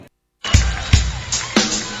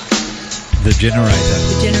The Generator.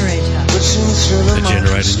 The Generator. The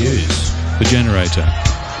Generator News. The Generator.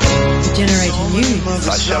 The Generator News.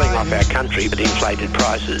 By selling off our country at inflated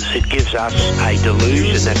prices, it gives us a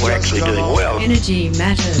delusion that we're actually doing well. Energy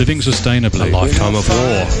matters. Living sustainably. A lifetime of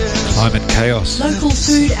war. Climate chaos. Local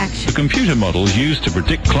food The action. computer models used to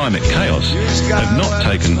predict climate chaos have not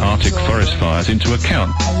taken Arctic forest fires into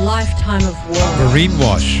account. A lifetime of war. Marine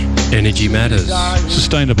wash. Energy matters.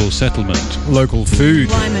 Sustainable settlement. Local food.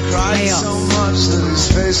 Climate chaos.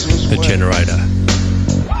 The Generator.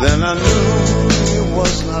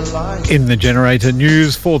 In the Generator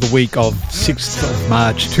News for the week of 6th of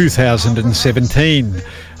March 2017.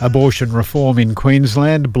 Abortion reform in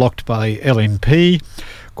Queensland blocked by LNP.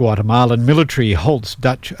 Guatemalan military halts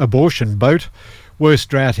Dutch abortion boat. Worst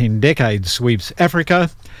drought in decades sweeps Africa.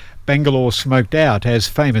 Bangalore smoked out as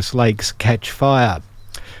famous lakes catch fire.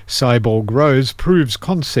 Cyborg Rose proves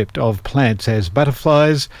concept of plants as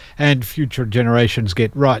butterflies, and future generations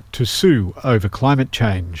get right to sue over climate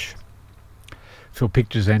change. For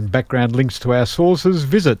pictures and background links to our sources,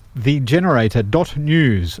 visit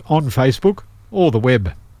thegenerator.news on Facebook or the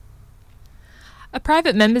web. A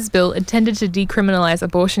private member's bill intended to decriminalise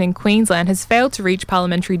abortion in Queensland has failed to reach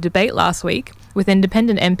parliamentary debate last week, with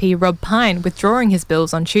independent MP Rob Pyne withdrawing his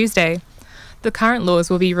bills on Tuesday. The current laws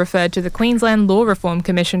will be referred to the Queensland Law Reform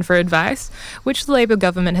Commission for advice, which the Labor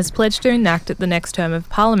government has pledged to enact at the next term of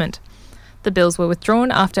Parliament. The bills were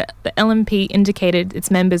withdrawn after the LNP indicated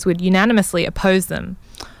its members would unanimously oppose them.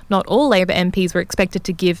 Not all Labor MPs were expected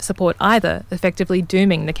to give support either, effectively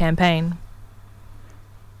dooming the campaign.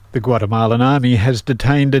 The Guatemalan army has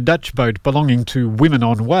detained a Dutch boat belonging to Women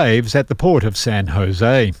on Waves at the port of San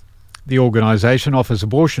Jose. The organisation offers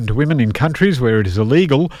abortion to women in countries where it is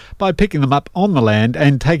illegal by picking them up on the land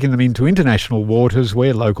and taking them into international waters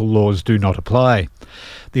where local laws do not apply.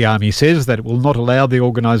 The army says that it will not allow the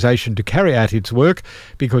organisation to carry out its work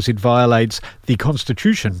because it violates the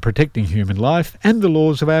Constitution protecting human life and the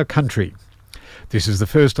laws of our country. This is the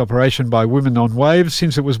first operation by Women on Waves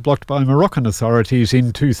since it was blocked by Moroccan authorities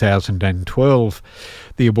in 2012.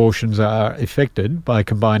 The abortions are effected by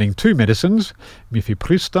combining two medicines,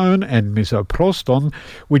 mifepristone and misoprostol,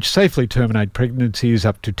 which safely terminate pregnancies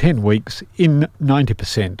up to 10 weeks in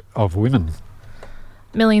 90% of women.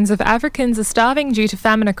 Millions of Africans are starving due to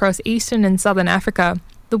famine across eastern and southern Africa.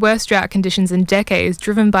 The worst drought conditions in decades,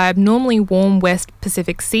 driven by abnormally warm West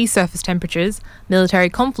Pacific sea surface temperatures, military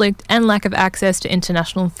conflict and lack of access to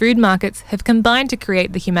international food markets, have combined to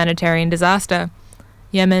create the humanitarian disaster.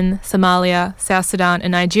 Yemen, Somalia, South Sudan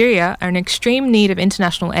and Nigeria are in extreme need of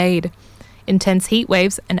international aid. Intense heat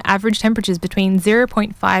waves and average temperatures between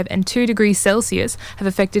 0.5 and 2 degrees Celsius have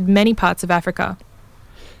affected many parts of Africa.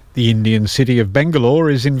 The Indian city of Bangalore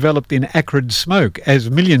is enveloped in acrid smoke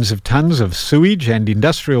as millions of tonnes of sewage and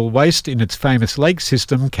industrial waste in its famous lake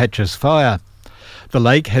system catches fire. The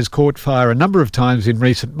lake has caught fire a number of times in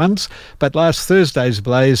recent months, but last Thursday's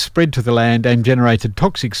blaze spread to the land and generated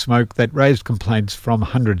toxic smoke that raised complaints from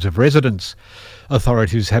hundreds of residents.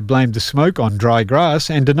 Authorities have blamed the smoke on dry grass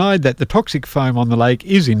and denied that the toxic foam on the lake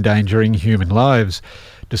is endangering human lives.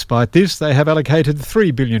 Despite this, they have allocated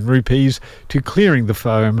 3 billion rupees to clearing the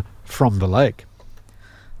foam from the lake.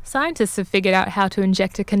 Scientists have figured out how to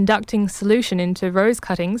inject a conducting solution into rose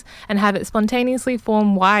cuttings and have it spontaneously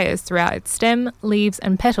form wires throughout its stem, leaves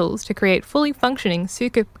and petals to create fully functioning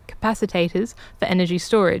supercapacitors for energy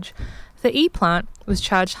storage. The e-plant was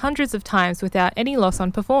charged hundreds of times without any loss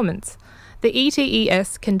on performance. The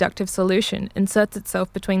ETES conductive solution inserts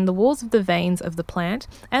itself between the walls of the veins of the plant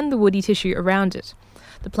and the woody tissue around it.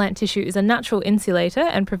 The plant tissue is a natural insulator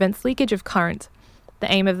and prevents leakage of current.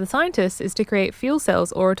 The aim of the scientists is to create fuel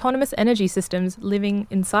cells or autonomous energy systems living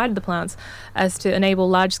inside the plants as to enable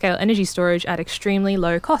large-scale energy storage at extremely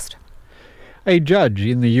low cost. A judge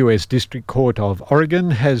in the US District Court of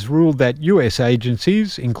Oregon has ruled that US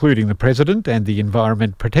agencies, including the President and the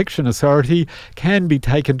Environment Protection Authority, can be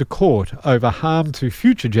taken to court over harm to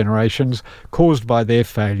future generations caused by their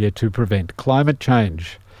failure to prevent climate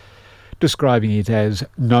change. Describing it as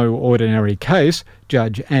no ordinary case,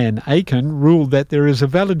 Judge Ann Aiken ruled that there is a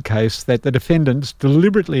valid case that the defendants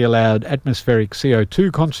deliberately allowed atmospheric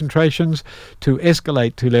CO2 concentrations to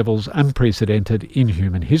escalate to levels unprecedented in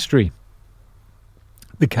human history.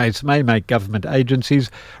 The case may make government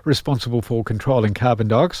agencies responsible for controlling carbon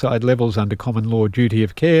dioxide levels under common law duty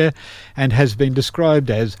of care and has been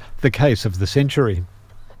described as the case of the century.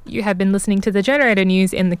 You have been listening to The Generator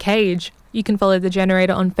News in The Cage. You can follow The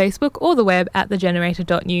Generator on Facebook or the web at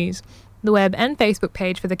thegenerator.news. The web and Facebook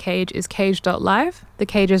page for The Cage is cage.live. The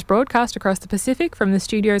Cage is broadcast across the Pacific from the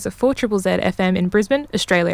studios of 4ZZZ FM in Brisbane, Australia.